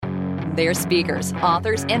They're speakers,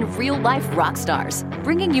 authors, and real-life rock stars,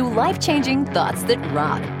 bringing you life-changing thoughts that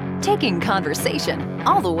rock. Taking conversation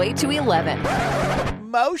all the way to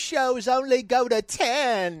 11. Most shows only go to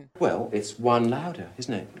 10. Well, it's one louder,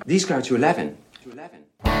 isn't it? These go to 11.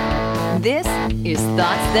 This is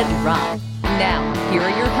Thoughts That Rock. Now, here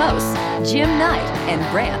are your hosts, Jim Knight and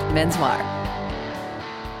Brant Menswar.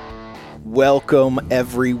 Welcome,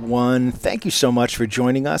 everyone. Thank you so much for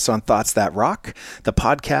joining us on Thoughts That Rock, the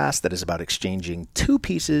podcast that is about exchanging two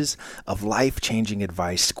pieces of life-changing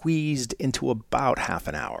advice squeezed into about half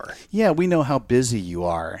an hour. Yeah, we know how busy you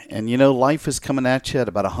are. And, you know, life is coming at you at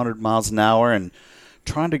about 100 miles an hour, and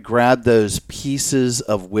trying to grab those pieces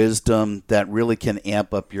of wisdom that really can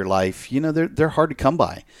amp up your life, you know, they're hard to come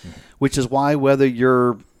by, which is why whether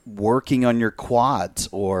you're working on your quads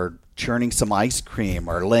or churning some ice cream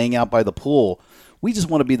or laying out by the pool, we just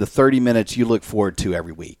want to be the 30 minutes you look forward to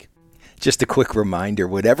every week. Just a quick reminder,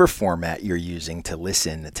 whatever format you're using to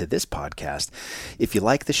listen to this podcast, if you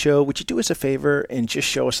like the show, would you do us a favor and just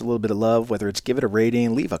show us a little bit of love, whether it's give it a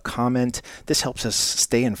rating, leave a comment. This helps us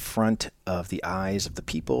stay in front of the eyes of the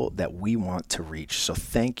people that we want to reach. So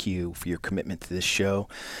thank you for your commitment to this show.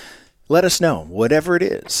 Let us know, whatever it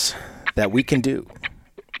is that we can do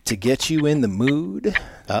to get you in the mood.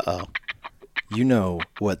 You know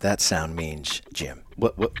what that sound means, Jim.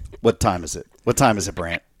 What time is it? What time is it,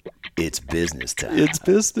 Brant? It's business time. It's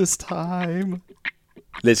business time.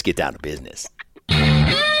 Let's get down to business.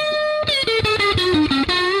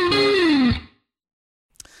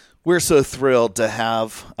 We're so thrilled to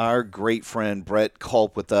have our great friend Brett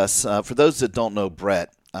Culp with us. For those that don't know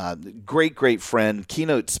Brett, great friend,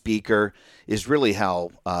 keynote speaker is really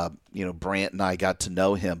how Brant and I got to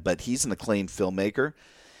know him. But he's an acclaimed filmmaker,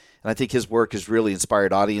 and I think his work has really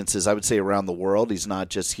inspired audiences, I would say, around the world. He's not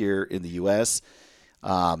just here in the U.S.,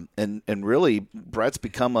 and really, Brett's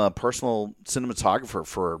become a personal cinematographer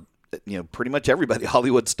for pretty much everybody: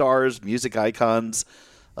 Hollywood stars, music icons,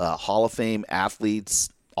 Hall of Fame athletes,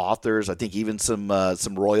 authors. I think even some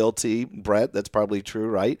royalty. Brett, that's probably true,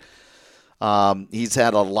 right? He's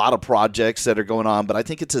had a lot of projects that are going on, but I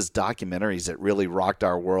think it's his documentaries that really rocked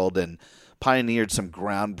our world and pioneered some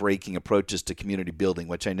groundbreaking approaches to community building,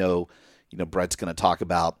 which I know Brett's going to talk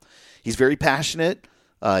about. He's very passionate.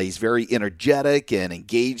 He's very energetic and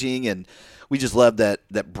engaging, and we just love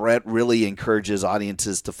that Brett really encourages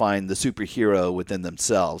audiences to find the superhero within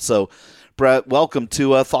themselves. So, Brett, welcome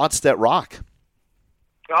to Thoughts That Rock.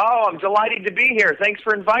 Oh, I'm delighted to be here. Thanks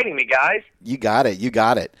for inviting me, guys. You got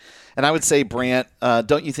it. And I would say, Brant,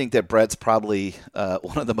 don't you think that Brett's probably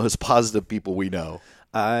one of the most positive people we know?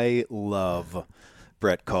 I love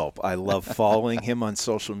Brett Culp. I love following him on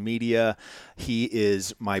social media. He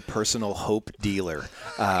is my personal hope dealer.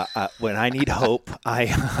 When I need hope, I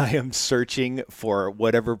am searching for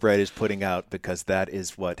whatever Brett is putting out, because that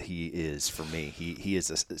is what he is for me. He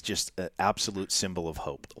is just an absolute symbol of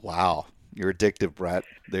hope. Wow. You're addictive, Brett.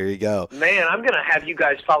 There you go. Man, I'm going to have you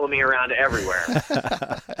guys follow me around everywhere.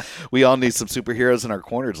 We all need some superheroes in our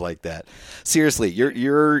corners like that. Seriously,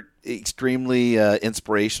 you're extremely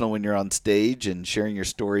inspirational when you're on stage and sharing your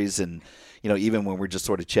stories, and even when we're just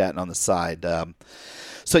sort of chatting on the side.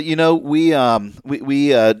 So we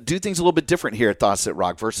do things a little bit different here at Thoughts That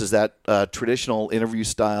Rock versus that traditional interview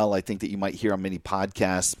style I think that you might hear on many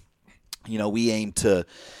podcasts. We aim to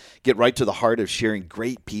get right to the heart of sharing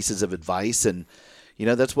great pieces of advice, and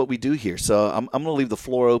that's what we do here. So I'm going to leave the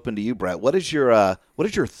floor open to you, Brett. What is your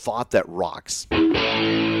thought that rocks?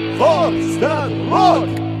 Thoughts that rock,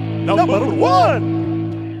 number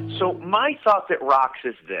one. So my thought that rocks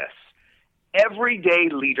is this: everyday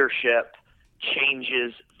leadership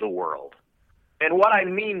changes the world. And what I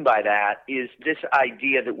mean by that is this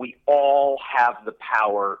idea that we all have the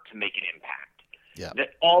power to make an impact. Yeah. That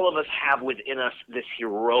all of us have within us this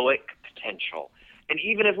heroic potential. And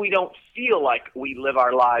even if we don't feel like we live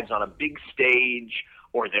our lives on a big stage,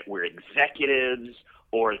 or that we're executives,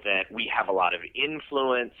 or that we have a lot of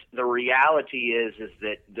influence, the reality is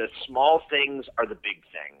that the small things are the big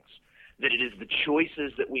things. That it is the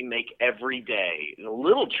choices that we make every day, the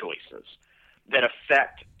little choices, that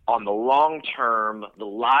affect on the long term the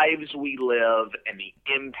lives we live and the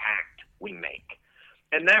impact we make.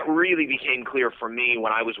 And that really became clear for me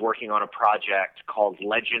when I was working on a project called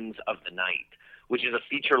Legends of the Night, which is a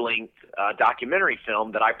feature-length documentary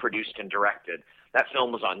film that I produced and directed. That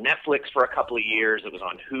film was on Netflix for a couple of years. It was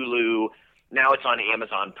on Hulu. Now it's on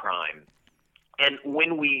Amazon Prime. And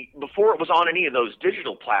before it was on any of those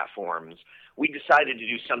digital platforms, we decided to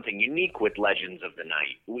do something unique with Legends of the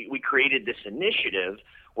Night. We created this initiative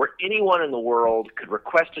where anyone in the world could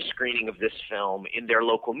request a screening of this film in their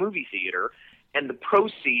local movie theater, And the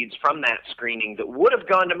proceeds from that screening that would have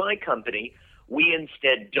gone to my company, we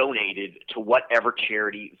instead donated to whatever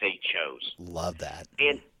charity they chose. Love that.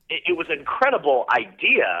 And it was an incredible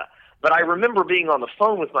idea, but I remember being on the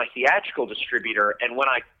phone with my theatrical distributor, and when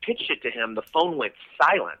I pitched it to him, the phone went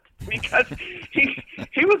silent because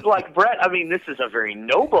he was like, Brett, I mean, this is a very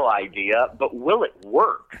noble idea, but will it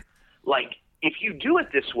work? Like, if you do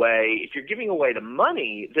it this way, if you're giving away the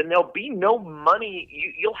money, then there'll be no money.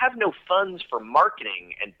 You'll have no funds for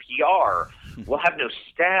marketing and PR. We'll have no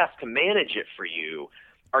staff to manage it for you.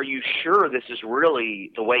 Are you sure this is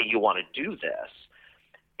really the way you want to do this?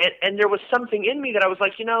 And there was something in me that I was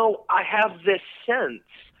like, I have this sense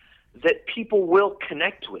that people will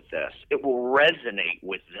connect with this. It will resonate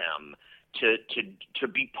with them to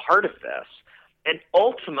be part of this. And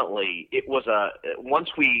ultimately, it was once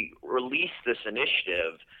we released this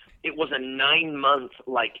initiative, it was a 9-month,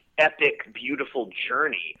 epic, beautiful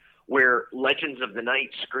journey where Legends of the Night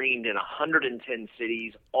screened in 110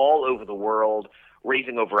 cities all over the world,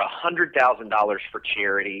 raising over $100,000 for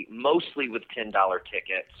charity, mostly with $10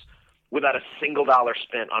 tickets, without a single dollar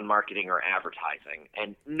spent on marketing or advertising,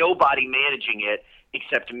 and nobody managing it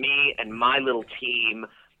except me and my little team.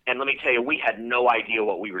 And let me tell you, we had no idea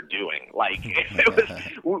what we were doing.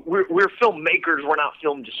 We're filmmakers, we're not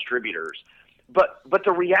film distributors. But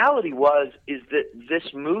the reality is that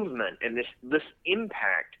this movement and this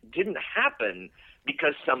impact didn't happen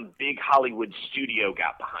because some big Hollywood studio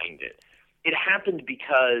got behind it. It happened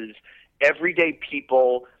because everyday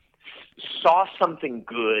people saw something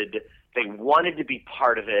good. They wanted to be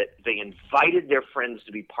part of it. They invited their friends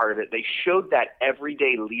to be part of it. They showed that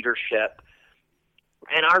everyday leadership.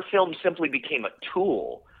 And our film simply became a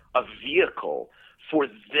tool, a vehicle for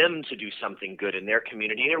them to do something good in their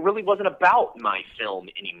community. And it really wasn't about my film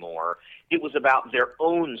anymore. It was about their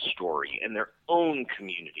own story and their own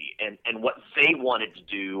community and what they wanted to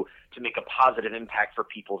do to make a positive impact for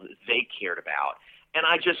people that they cared about. And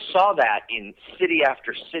I just saw that in city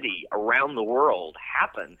after city around the world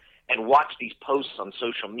happen, and watched these posts on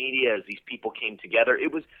social media as these people came together.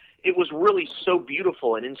 It was really so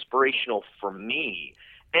beautiful and inspirational for me.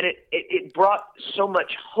 And it brought so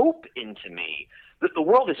much hope into me that the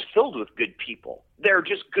world is filled with good people. There are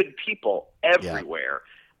just good people everywhere.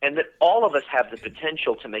 Yeah. And that all of us have the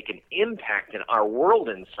potential to make an impact in our world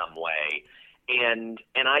in some way. And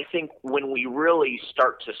I think when we really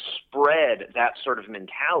start to spread that sort of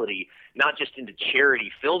mentality, not just into charity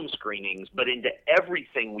film screenings, but into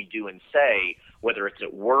everything we do and say, whether it's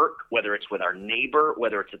at work, whether it's with our neighbor,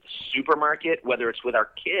 whether it's at the supermarket, whether it's with our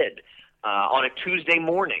kid on a Tuesday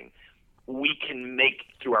morning, we can make,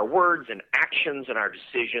 through our words and actions and our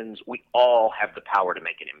decisions, we all have the power to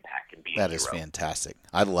make an impact and be a hero. That is fantastic.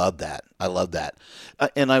 I love that.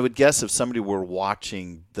 And I would guess if somebody were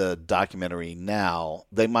watching the documentary now,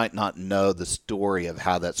 they might not know the story of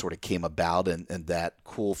how that sort of came about and that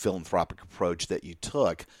cool philanthropic approach that you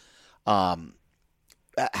took. How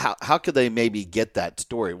could they maybe get that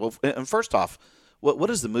story? Well, and first off, what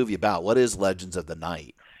is the movie about? What is Legends of the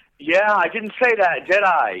Night? Yeah, I didn't say that, did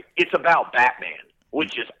I? It's about Batman,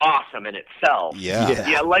 which is awesome in itself.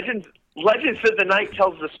 Yeah. Legends of the Night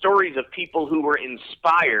tells the stories of people who were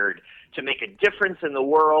inspired to make a difference in the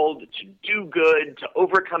world, to do good, to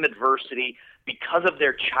overcome adversity because of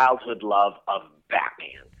their childhood love of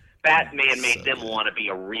Batman. Batman made them want to be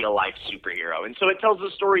a real-life superhero. And so it tells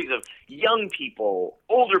the stories of young people,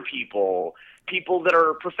 older people, people that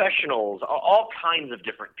are professionals, all kinds of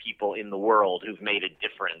different people in the world who've made a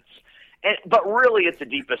difference. But really, at the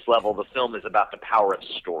deepest level, the film is about the power of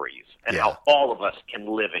stories and how all of us can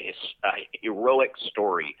live a heroic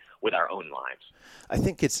story with our own lives. I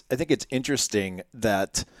think it's interesting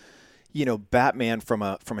that, Batman from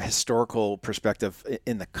a historical perspective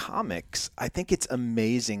in the comics, I think it's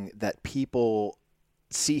amazing that people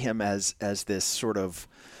see him as this sort of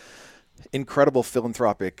incredible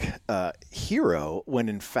philanthropic hero, when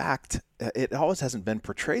in fact it always hasn't been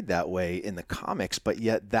portrayed that way in the comics, but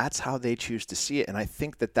yet that's how they choose to see it. And I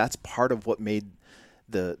think that that's part of what made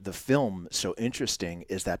the film so interesting,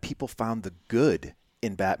 is that people found the good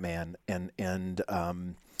in Batman, and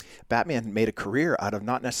Batman made a career out of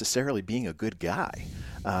not necessarily being a good guy,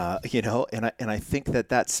 and I think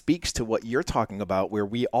that speaks to what you're talking about, where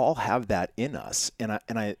we all have that in us, and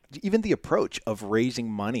I even the approach of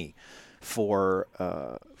raising money for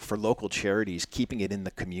local charities, keeping it in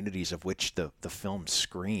the communities of which the film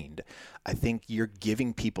screened. I think you're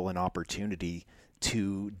giving people an opportunity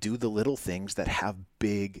to do the little things that have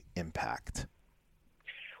big impact.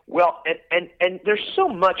 Well, and there's so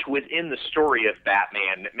much within the story of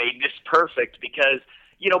Batman that made this perfect, because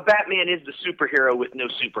Batman is the superhero with no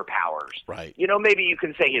superpowers. Right. Maybe you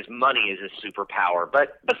can say his money is his superpower,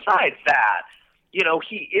 but besides that,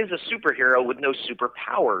 he is a superhero with no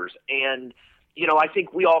superpowers. And, I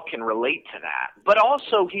think we all can relate to that. But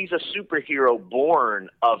also, he's a superhero born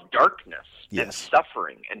of darkness and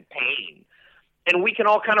suffering and pain. And we can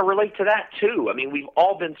all kind of relate to that, too. I mean, we've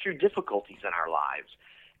all been through difficulties in our lives.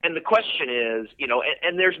 And the question is,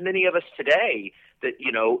 and there's many of us today that,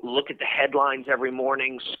 look at the headlines every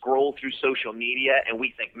morning, scroll through social media, and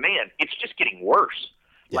we think, man, it's just getting worse.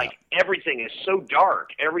 Yeah. Like, everything is so dark.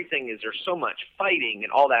 There's so much fighting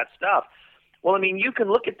and all that stuff. Well, I mean, you can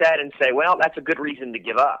look at that and say, well, that's a good reason to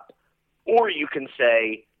give up. Or you can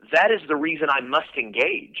say, that is the reason I must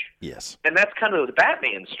engage. Yes. And that's kind of the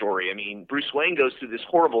Batman story. I mean, Bruce Wayne goes through this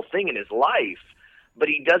horrible thing in his life, but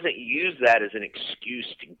he doesn't use that as an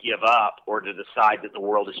excuse to give up or to decide that the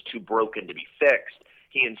world is too broken to be fixed.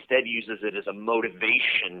 He instead uses it as a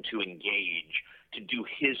motivation to engage, to do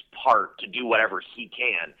his part, to do whatever he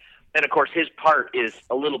can. And, of course, his part is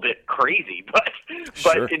a little bit crazy,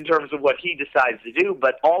 but in terms of what he decides to do.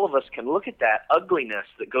 But all of us can look at that ugliness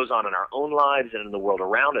that goes on in our own lives and in the world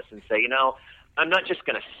around us and say, I'm not just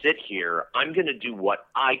going to sit here. I'm going to do what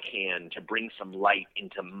I can to bring some light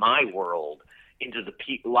into my world, into the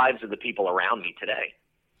lives of the people around me today.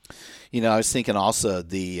 I was thinking also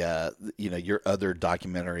your other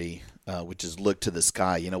documentary, which is Look to the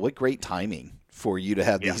Sky. What great timing for you to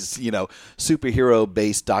have these,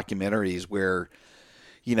 superhero-based documentaries where,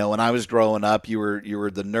 when I was growing up, you were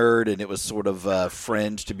the nerd and it was sort of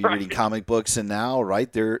fringe to be reading comic books. And now,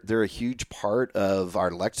 right, they're a huge part of our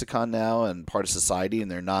lexicon now and part of society, and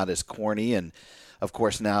they're not as corny. And of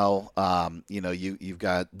course, now, you've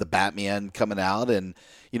got the Batman coming out, and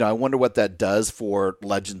I wonder what that does for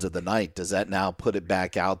Legends of the Night. Does that now put it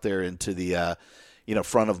back out there into the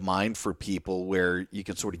front of mind for people where you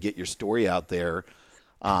can sort of get your story out there?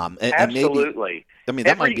 Absolutely. And maybe,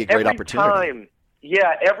 that might be a great opportunity.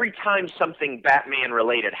 Every time something Batman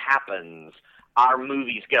related happens, our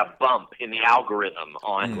movies get a bump in the algorithm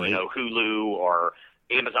on Hulu or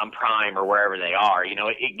Amazon Prime or wherever they are.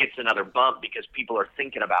 It gets another bump because people are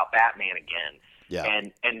thinking about Batman again. Yeah.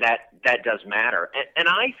 And that does matter. And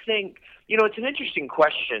I think, it's an interesting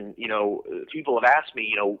question. People have asked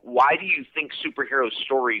me, why do you think superhero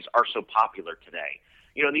stories are so popular today?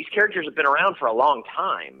 These characters have been around for a long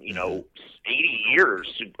time, 80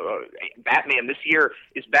 years. Batman this year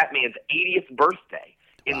is Batman's 80th birthday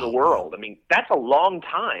in the world. I mean, that's a long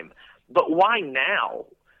time. But why now?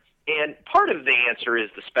 And part of the answer is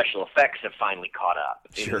the special effects have finally caught up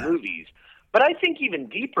in the movies. But I think even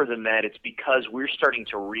deeper than that, it's because we're starting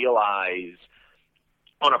to realize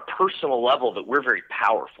on a personal level that we're very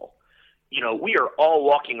powerful. We are all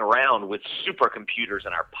walking around with supercomputers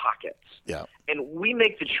in our pockets. Yeah. And we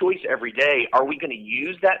make the choice every day, are we going to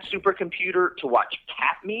use that supercomputer to watch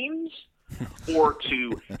cat memes or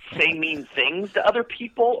to say mean things to other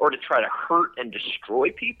people or to try to hurt and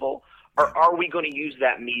destroy people? Or are we going to use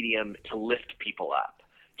that medium to lift people up,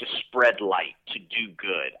 to spread light, to do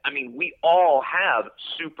good? I mean, we all have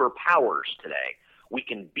superpowers today. We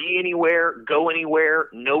can be anywhere, go anywhere,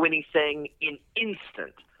 know anything in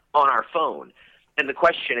instant on our phone. And the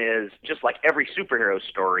question is, just like every superhero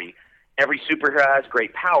story, every superhero has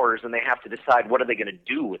great powers, and they have to decide what are they going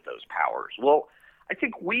to do with those powers. Well, I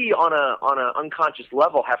think we, on an unconscious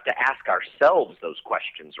level, have to ask ourselves those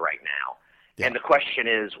questions right now. Yeah. And the question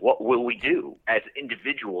is, what will we do as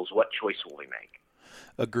individuals? What choice will we make?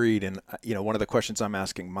 Agreed. And, one of the questions I'm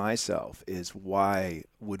asking myself is, why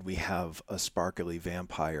would we have a sparkly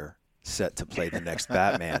vampire set to play the next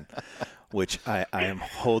Batman? Which I am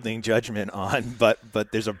holding judgment on, but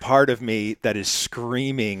there's a part of me that is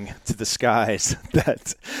screaming to the skies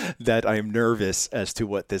that I am nervous as to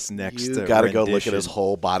what this next You got to go look at his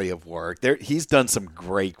whole body of work. He's done some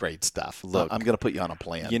great stuff. Look, I'm going to put you on a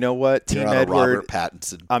plan. You know what, Team Edward? Robert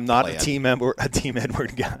Pattinson. I'm not a Team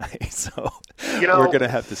Edward guy, so we're going to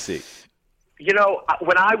have to see.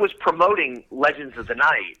 When I was promoting Legends of the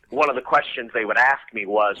Night, one of the questions they would ask me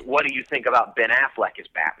was, what do you think about Ben Affleck as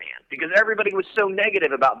Batman? Because everybody was so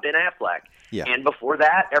negative about Ben Affleck. Yeah. And before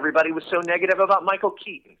that, everybody was so negative about Michael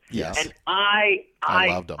Keaton. Yes. And I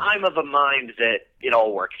loved him. I'm of a mind that it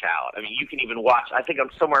all works out. I mean, you can even watch, I think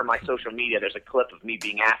I'm somewhere in my social media, there's a clip of me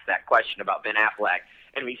being asked that question about Ben Affleck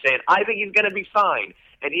and me saying, I think he's going to be fine.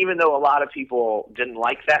 And even though a lot of people didn't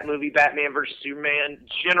like that movie, Batman vs. Superman,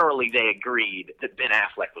 generally they agreed that Ben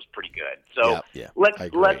Affleck was pretty good. So let's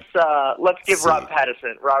give Robert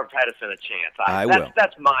Pattinson a chance. I will.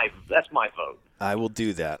 That's my vote. I will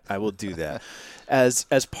do that.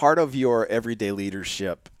 As part of your everyday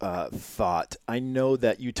leadership thought, I know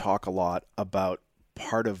that you talk a lot about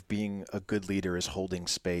part of being a good leader is holding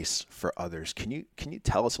space for others. Can you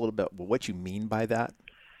tell us a little bit what you mean by that?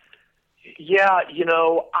 Yeah,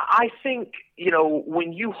 I think,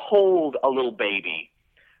 when you hold a little baby,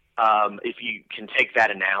 if you can take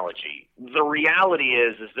that analogy, the reality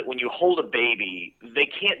is that when you hold a baby, they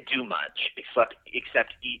can't do much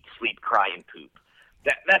except eat, sleep, cry, and poop.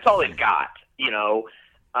 That's all they've got,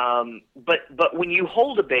 But when you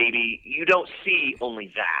hold a baby, you don't see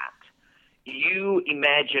only that. You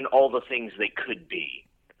imagine all the things they could be,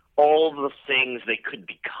 all the things they could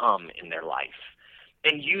become in their life.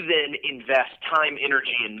 And you then invest time,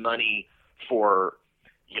 energy, and money for,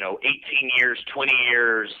 18 years, 20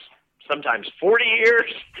 years, sometimes 40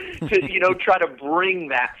 years to, try to bring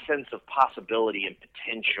that sense of possibility and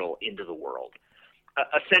potential into the world.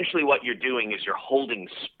 Essentially what you're doing is you're holding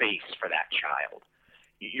space for that child.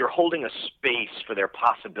 You're holding a space for their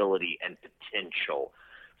possibility and potential,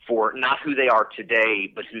 for not who they are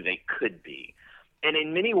today, but who they could be. And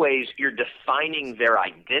in many ways, you're defining their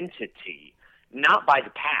identity not by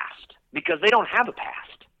the past, because they don't have a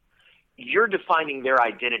past. You're defining their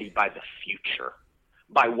identity by the future,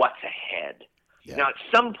 by what's ahead. Yeah. Now, at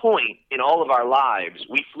some point in all of our lives,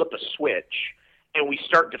 we flip a switch and we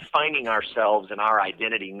start defining ourselves and our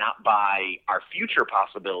identity not by our future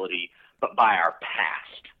possibility, but by our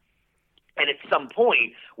past. And at some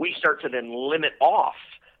point, we start to then limit off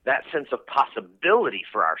that sense of possibility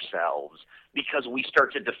for ourselves because we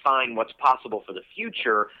start to define what's possible for the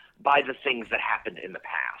future by the things that happened in the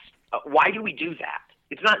past. Why do we do that?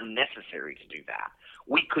 It's not necessary to do that.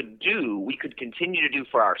 We could continue to do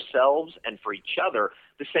for ourselves and for each other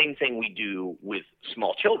the same thing we do with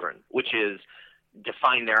small children, which is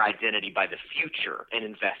define their identity by the future and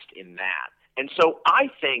invest in that. And so I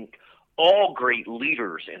think all great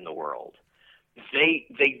leaders in the world, they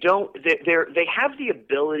have the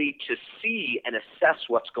ability to see and assess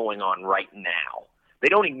what's going on right now. They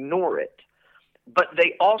don't ignore it, but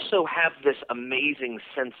they also have this amazing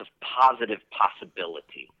sense of positive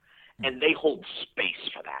possibility, and they hold space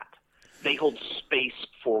for that. They hold space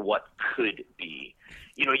for what could be.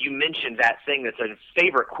 You mentioned that thing that's a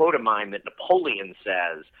favorite quote of mine that Napoleon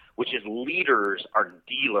says, which is leaders are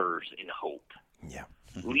dealers in hope. Yeah.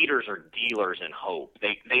 Leaders are dealers in hope.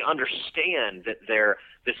 They understand that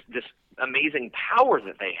this amazing power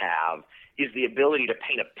that they have is the ability to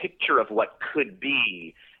paint a picture of what could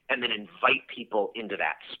be and then invite people into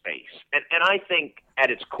that space. And I think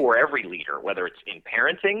at its core, every leader, whether it's in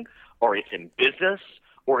parenting or it's in business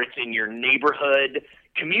or it's in your neighborhood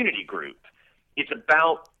community group, it's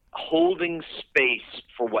about holding space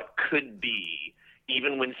for what could be,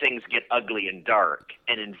 even when things get ugly and dark,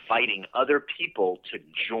 and inviting other people to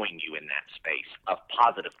join you in that space of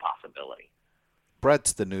positive possibility.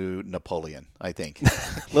 Brett's the new Napoleon, I think.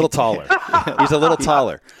 A little taller. He's a little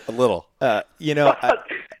taller. A little. I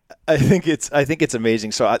think it's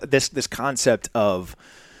amazing. So this concept of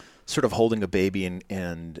sort of holding a baby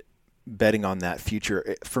and betting on that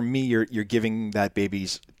future, for me, you're giving that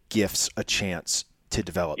baby's gifts a chance to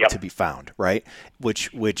develop, to be found, right?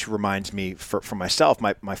 Which reminds me, for myself,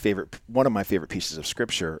 one of my favorite pieces of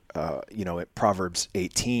scripture, Proverbs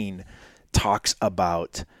 18 talks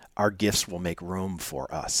about our gifts will make room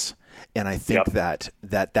for us. And I think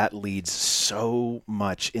that leads so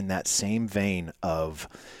much in that same vein of,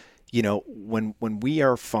 when we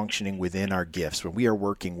are functioning within our gifts, when we are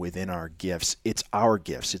working within our gifts, it's our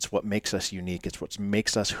gifts. It's what makes us unique. It's what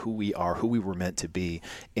makes us who we are, who we were meant to be.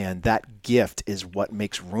 And that gift is what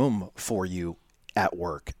makes room for you at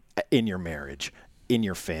work, in your marriage, in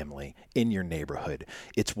your family, in your neighborhood.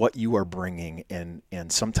 It's what you are bringing, and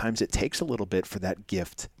sometimes it takes a little bit for that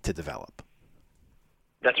gift to develop.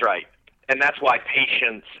 That's right. And that's why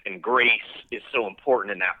patience and grace is so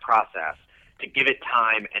important in that process, to give it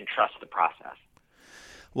time and trust the process.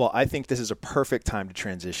 Well, I think this is a perfect time to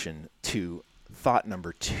transition to thought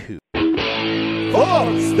number 2.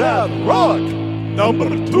 Thoughts that rock, number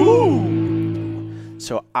 2.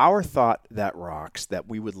 So our thought that rocks, that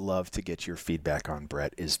we would love to get your feedback on,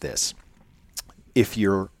 Brett, is this. If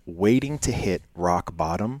you're waiting to hit rock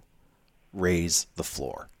bottom, raise the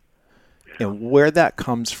floor. And where that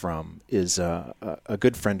comes from is a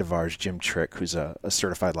good friend of ours, Jim Trick, who's a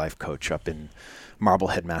certified life coach up in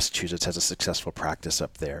Marblehead, Massachusetts, has a successful practice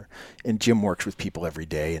up there. And Jim works with people every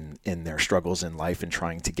day in their struggles in life and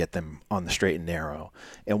trying to get them on the straight and narrow.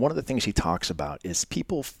 And one of the things he talks about is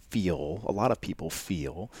a lot of people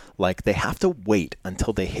feel like they have to wait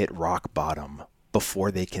until they hit rock bottom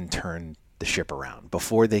before they can turn the ship around.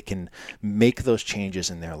 Before they can make those changes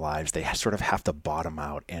in their lives, they sort of have to bottom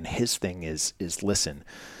out. And his thing is listen,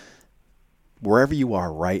 wherever you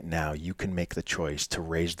are right now, you can make the choice to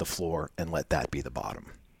raise the floor and let that be the bottom.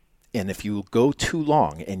 And if you go too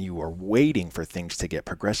long and you are waiting for things to get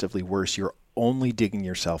progressively worse, you're only digging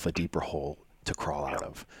yourself a deeper hole to crawl out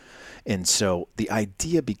of. And so the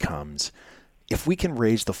idea becomes, if we can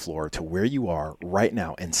raise the floor to where you are right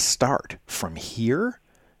now and start from here,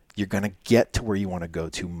 you're going to get to where you want to go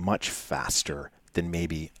to much faster than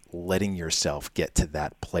maybe letting yourself get to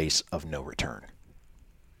that place of no return.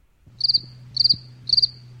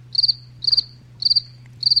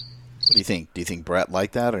 What do you think? Do you think Brett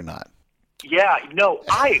liked that or not? Yeah, no,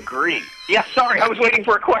 I agree. Yeah, sorry, I was waiting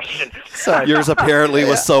for a question. Yours apparently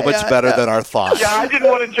was so much better than our thoughts. Yeah, I didn't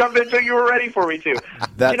want to jump in until you were ready for me to.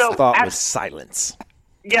 That thought was silence.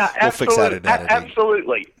 Yeah, we'll fix that in editing.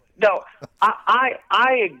 Absolutely. No, I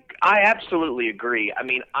absolutely agree. I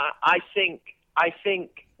mean, I think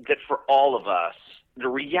that for all of us, the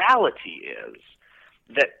reality is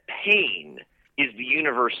that pain is the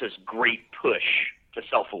universe's great push to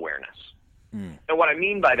self-awareness. And what I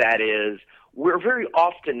mean by that is we're very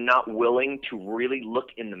often not willing to really look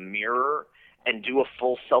in the mirror and do a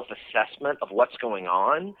full self-assessment of what's going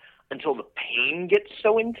on until the pain gets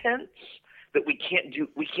so intense that we can't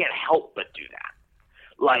help but do that.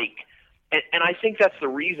 And I think that's the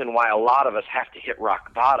reason why a lot of us have to hit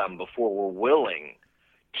rock bottom before we're willing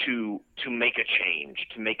to make a change,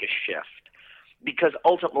 to make a shift. Because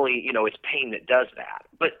ultimately, it's pain that does that.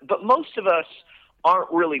 But most of us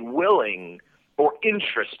aren't really willing or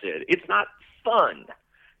interested. It's not fun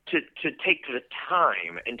to take the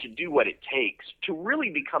time and to do what it takes to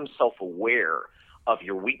really become self-aware of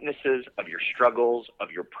your weaknesses, of your struggles,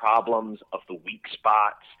 of your problems, of the weak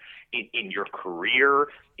spots in your career,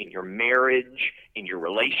 in your marriage, in your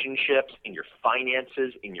relationships, in your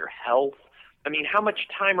finances, in your health. I mean, how much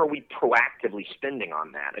time are we proactively spending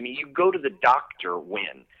on that? I mean, you go to the doctor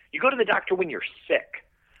when? You go to the doctor when you're sick.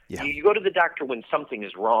 Yeah. You go to the doctor when something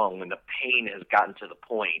is wrong, when the pain has gotten to the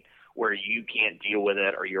point where you can't deal with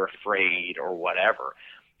it or you're afraid or whatever.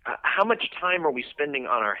 How much time are we spending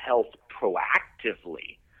on our health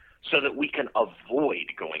proactively so that we can avoid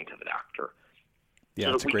going to the doctor,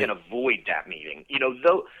 so that we can avoid that meeting?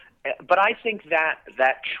 But I think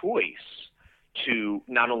that choice to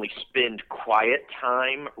not only spend quiet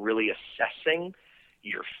time really assessing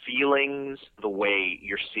your feelings, the way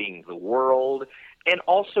you're seeing the world, and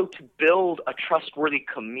also to build a trustworthy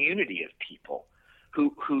community of people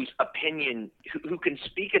whose opinion, who can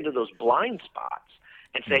speak into those blind spots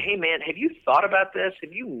and say, hey, man, have you thought about this?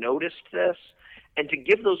 Have you noticed this? And to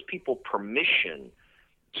give those people permission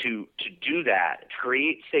to do that, to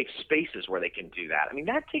create safe spaces where they can do that. I mean,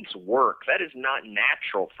 that takes work. That is not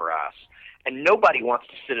natural for us. And nobody wants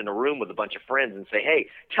to sit in a room with a bunch of friends and say, hey,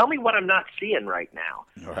 tell me what I'm not seeing right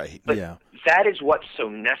now. Right. But that is what's so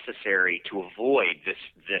necessary to avoid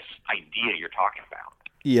this idea you're talking about.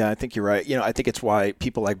 Yeah, I think you're right. I think it's why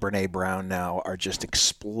people like Brene Brown now are just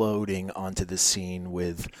exploding onto the scene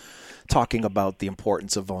with talking about the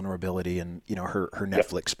importance of vulnerability, and her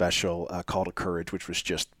Netflix special, Call to Courage, which was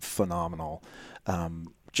just phenomenal.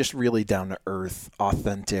 Just really down to earth,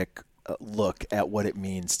 authentic look at what it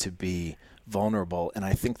means to be vulnerable. And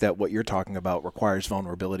I think that what you're talking about requires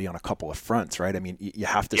vulnerability on a couple of fronts, right? I mean, you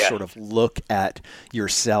have to sort of look at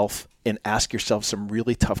yourself and ask yourself some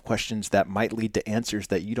really tough questions that might lead to answers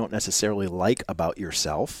that you don't necessarily like about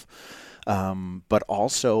yourself, but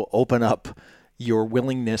also open up your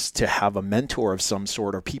willingness to have a mentor of some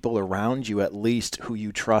sort, or people around you at least who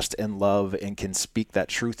you trust and love and can speak that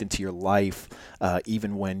truth into your life,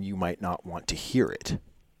 even when you might not want to hear it.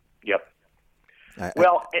 Yep.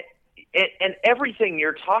 And everything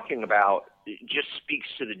you're talking about just speaks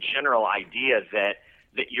to the general idea that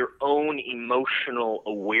your own emotional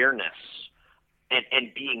awareness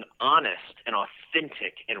and being honest and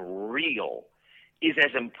authentic and real is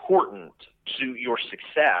as important to your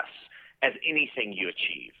success as anything you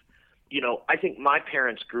achieve. I think my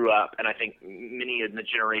parents grew up, and I think many in the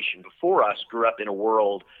generation before us grew up in a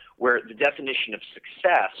world where the definition of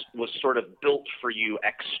success was sort of built for you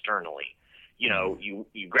externally.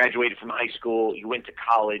 You graduated from high school, you went to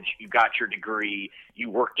college, you got your degree,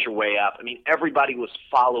 you worked your way up. I mean, everybody was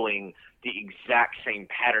following the exact same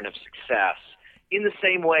pattern of success in the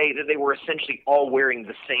same way that they were essentially all wearing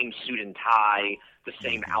the same suit and tie, the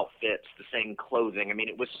same outfits, the same clothing. I mean,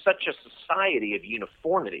 it was such a society of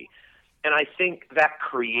uniformity. And I think that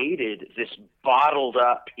created this bottled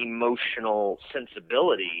up emotional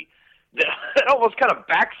sensibility that almost kind of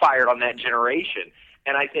backfired on that generation.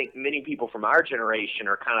 And I think many people from our generation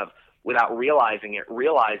are kind of, without realizing, we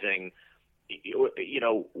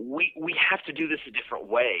have to do this a different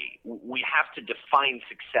way. We have to define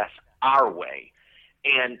success our way.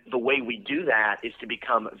 And the way we do that is to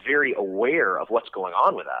become very aware of what's going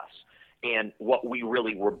on with us and what we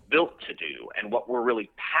really were built to do and what we're really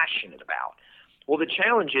passionate about. Well, the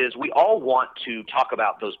challenge is we all want to talk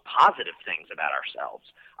about those positive things about ourselves,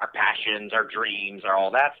 our passions, our dreams, all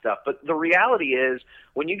that stuff. But the reality is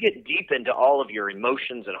when you get deep into all of your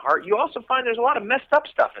emotions and heart, you also find there's a lot of messed up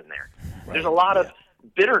stuff in there. Right. There's a lot of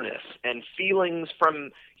bitterness and feelings from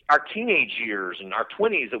our teenage years and our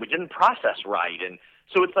 20s that we didn't process right. And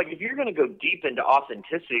so it's like if you're going to go deep into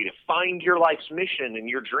authenticity to find your life's mission and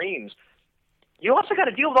your dreams, you also got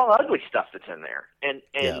to deal with all the ugly stuff that's in there. And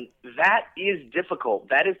that is difficult.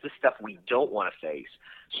 That is the stuff we don't want to face.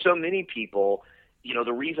 So many people,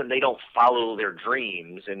 the reason they don't follow their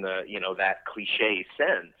dreams in the, that cliche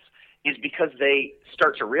sense is because they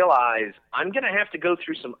start to realize I'm going to have to go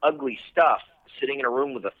through some ugly stuff sitting in a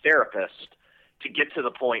room with a therapist to get to the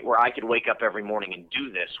point where I could wake up every morning and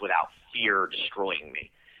do this without fear destroying me.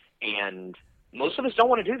 And most of us don't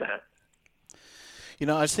want to do that.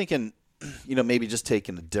 I was thinking, maybe just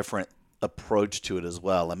taking a different approach to it as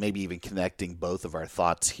well, and maybe even connecting both of our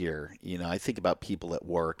thoughts here. I think about people at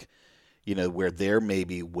work, where they're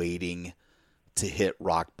maybe waiting to hit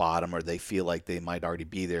rock bottom or they feel like they might already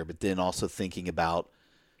be there, but then also thinking about,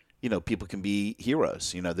 people can be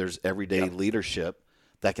heroes. There's everyday leadership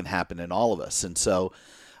that can happen in all of us. And so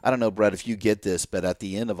I don't know, Brett, if you get this, but at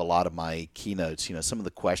the end of a lot of my keynotes, some of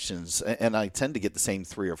the questions, and I tend to get the same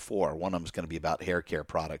 3 or 4. One of them is going to be about hair care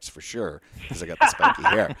products for sure, because I got the spiky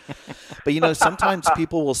hair. But, sometimes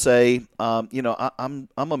people will say, I'm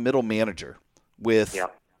a middle manager with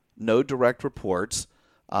no direct reports,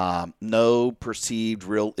 no perceived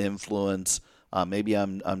real influence. Maybe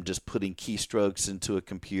I'm just putting keystrokes into a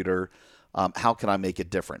computer. How can I make a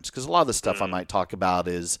difference? Because a lot of the stuff I might talk about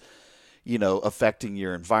is, affecting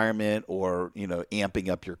your environment or, amping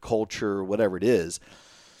up your culture, whatever it is.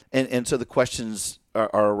 And so the questions are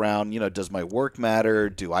around, does my work matter?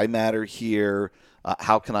 Do I matter here?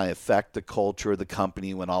 How can I affect the culture of the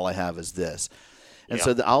company when all I have is this? And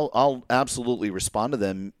so I'll absolutely respond to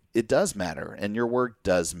them. It does matter, and your work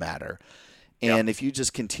does matter. And if you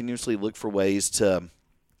just continuously look for ways to,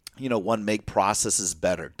 make processes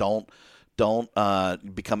better, don't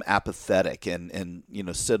become apathetic and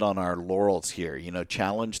sit on our laurels here.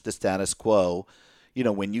 Challenge the status quo,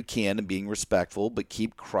 when you can, and being respectful, but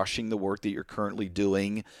keep crushing the work that you're currently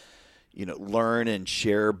doing. Learn and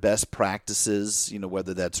share best practices,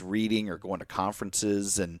 whether that's reading or going to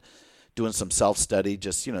conferences and doing some self-study.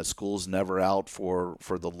 Just, school's never out for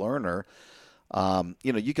the learner.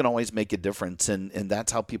 You can always make a difference, and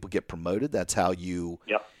that's how people get promoted. That's how you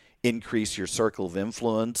increase your circle of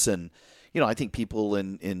influence. And I think people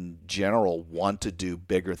in general want to do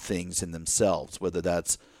bigger things in themselves, whether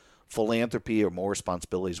that's philanthropy or more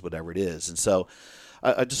responsibilities, whatever it is. And so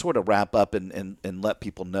I just want to wrap up and let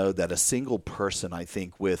people know that a single person, I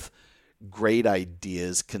think, with great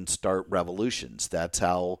ideas can start revolutions. That's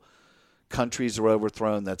how countries are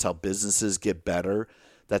overthrown. That's how businesses get better.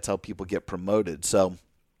 That's how people get promoted. So,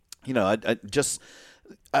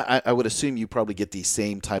 I would assume you probably get these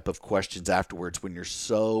same type of questions afterwards when you're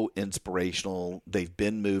so inspirational. They've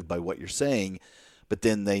been moved by what you're saying, but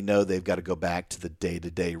then they know they've got to go back to the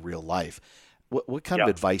day-to-day real life. What kind of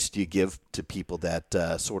advice do you give to people that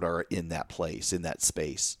sort of are in that place, in that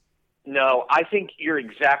space? No, I think you're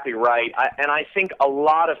exactly right. And I think a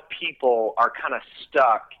lot of people are kind of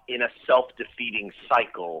stuck in a self-defeating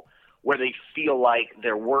cycle where they feel like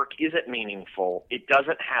their work isn't meaningful, it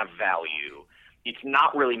doesn't have value, it's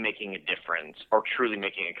not really making a difference or truly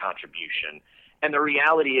making a contribution. And the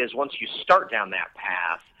reality is once you start down that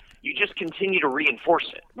path, you just continue to reinforce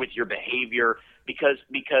it with your behavior because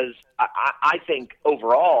I think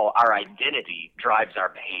overall our identity drives our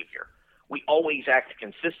behavior. We always act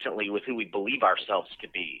consistently with who we believe ourselves to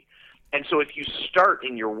be. And so if you start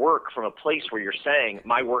in your work from a place where you're saying,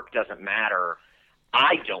 my work doesn't matter,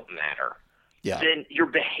 I don't matter, then your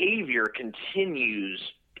behavior continues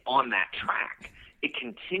on that track. It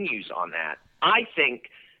continues on that. I think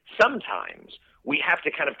sometimes we have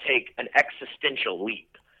to kind of take an existential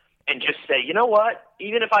leap and just say, you know what,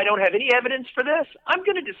 even if I don't have any evidence for this, I'm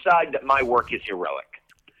going to decide that my work is heroic.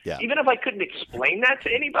 Yeah. Even if I couldn't explain that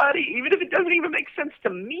to anybody, even if it doesn't even make sense to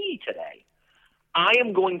me today, I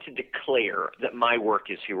am going to declare that my work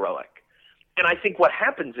is heroic. And I think what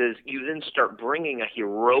happens is you then start bringing a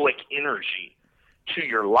heroic energy to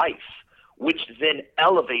your life, which then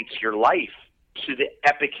elevates your life to the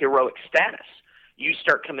epic heroic status. you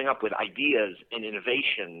start coming up with ideas and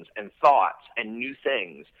innovations and thoughts and new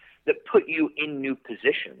things that put you in new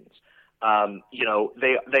positions.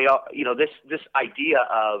 This idea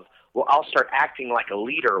of, well, I'll start acting like a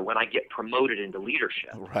leader when I get promoted into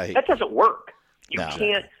leadership. Right. That doesn't work. You No.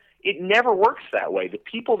 can't. It never works that way. The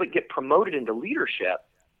people that get promoted into leadership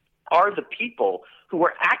are the people who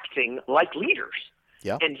are acting like leaders.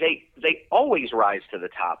 Yeah. And they always rise to the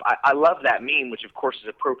top. I love that meme, which of course is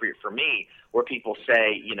appropriate for me, where people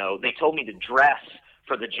say, they told me to dress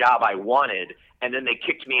for the job I wanted, and then they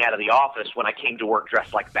kicked me out of the office when I came to work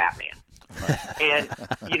dressed like Batman. And,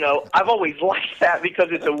 I've always liked that because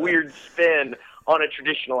it's a weird spin on a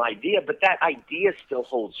traditional idea, but that idea still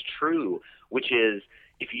holds true, which is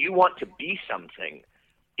if you want to be something,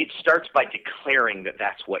 it starts by declaring that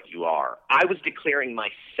that's what you are. I was declaring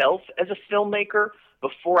myself as a filmmaker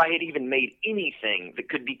before I had even made anything that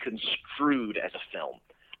could be construed as a film.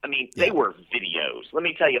 I mean, they were videos. Let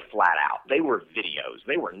me tell you flat out. They were videos.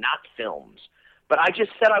 They were not films. But I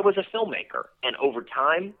just said I was a filmmaker. And over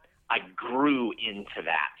time, I grew into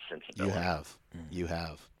that sensibility. You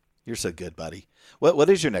have. You're so good, buddy. What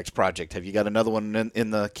is your next project? Have you got another one in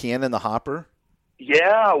the can, in the hopper?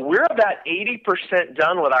 Yeah, we're about 80%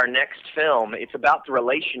 done with our next film. It's about the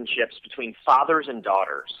relationships between fathers and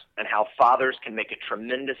daughters and how fathers can make a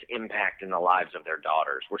tremendous impact in the lives of their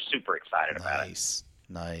daughters. We're super excited about it.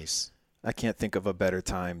 Nice. I can't think of a better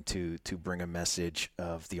time to bring a message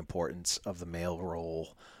of the importance of the male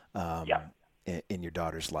role in your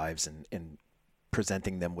daughter's lives and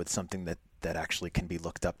presenting them with something that actually can be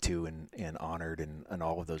looked up to and honored and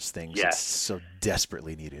all of those things. Yes. It's so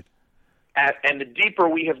desperately needed. And the deeper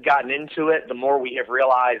we have gotten into it, the more we have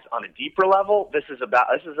realized on a deeper level, this is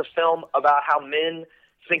a film about how men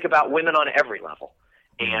think about women on every level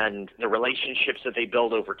and the relationships that they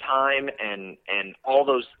build over time and all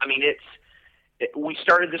those. I mean, we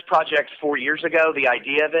started this project 4 years ago, the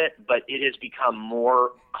idea of it, but it has become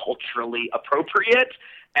more culturally appropriate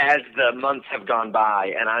as the months have gone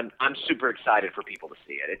by, and I'm super excited for people to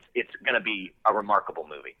see it. It's going to be a remarkable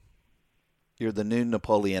movie. You're the new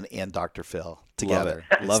Napoleon and Dr. Phil together.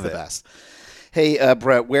 Love the it. Best. Hey,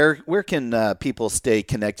 Brett, where can people stay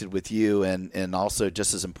connected with you? And also,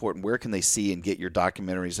 just as important, where can they see and get your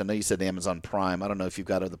documentaries? I know you said Amazon Prime. I don't know if you've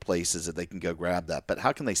got other places that they can go grab that, but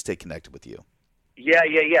how can they stay connected with you?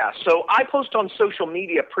 Yeah. So I post on social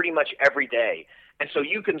media pretty much every day. And so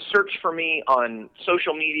you can search for me on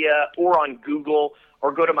social media or on Google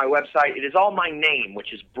or go to my website. It is all my name,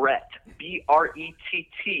 which is Brett,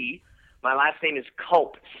 B-R-E-T-T. My last name is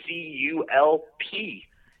Culp, C-U-L-P.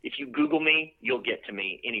 If you Google me, you'll get to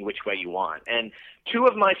me any which way you want. And 2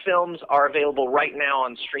 of my films are available right now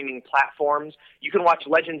on streaming platforms. You can watch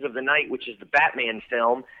Legends of the Night, which is the Batman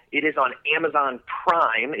film. It is on Amazon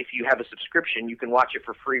Prime. If you have a subscription, you can watch it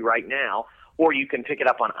for free right now, or you can pick it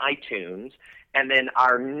up on iTunes. And then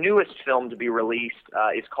our newest film to be released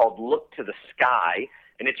is called Look to the Sky.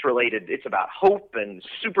 And it's about hope and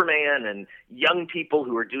Superman and young people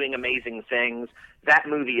who are doing amazing things. That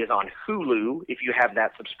movie is on Hulu if you have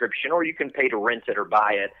that subscription, or you can pay to rent it or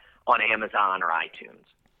buy it on Amazon or iTunes.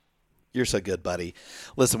 You're so good, buddy.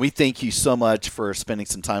 Listen, we thank you so much for spending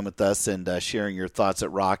some time with us and sharing your thoughts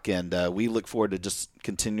at Rock. And we look forward to just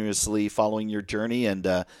continuously following your journey. And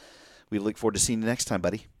we look forward to seeing you next time,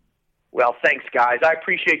 buddy. Well, thanks, guys. I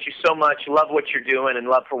appreciate you so much. Love what you're doing and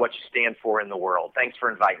love for what you stand for in the world. Thanks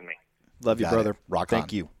for inviting me. Love you, brother. Rock on.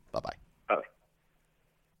 Thank you. Bye-bye. Bye.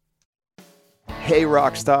 Hey,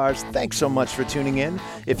 rock stars. Thanks so much for tuning in.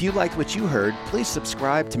 If you liked what you heard, please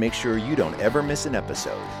subscribe to make sure you don't ever miss an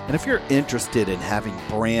episode. And if you're interested in having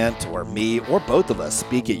Brant or me or both of us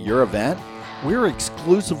speak at your event, we're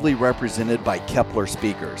exclusively represented by Kepler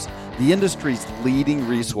Speakers, the industry's leading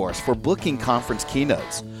resource for booking conference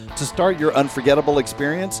keynotes. To start your unforgettable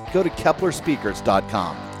experience, go to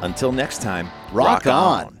KeplerSpeakers.com. Until next time, Rock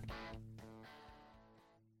on.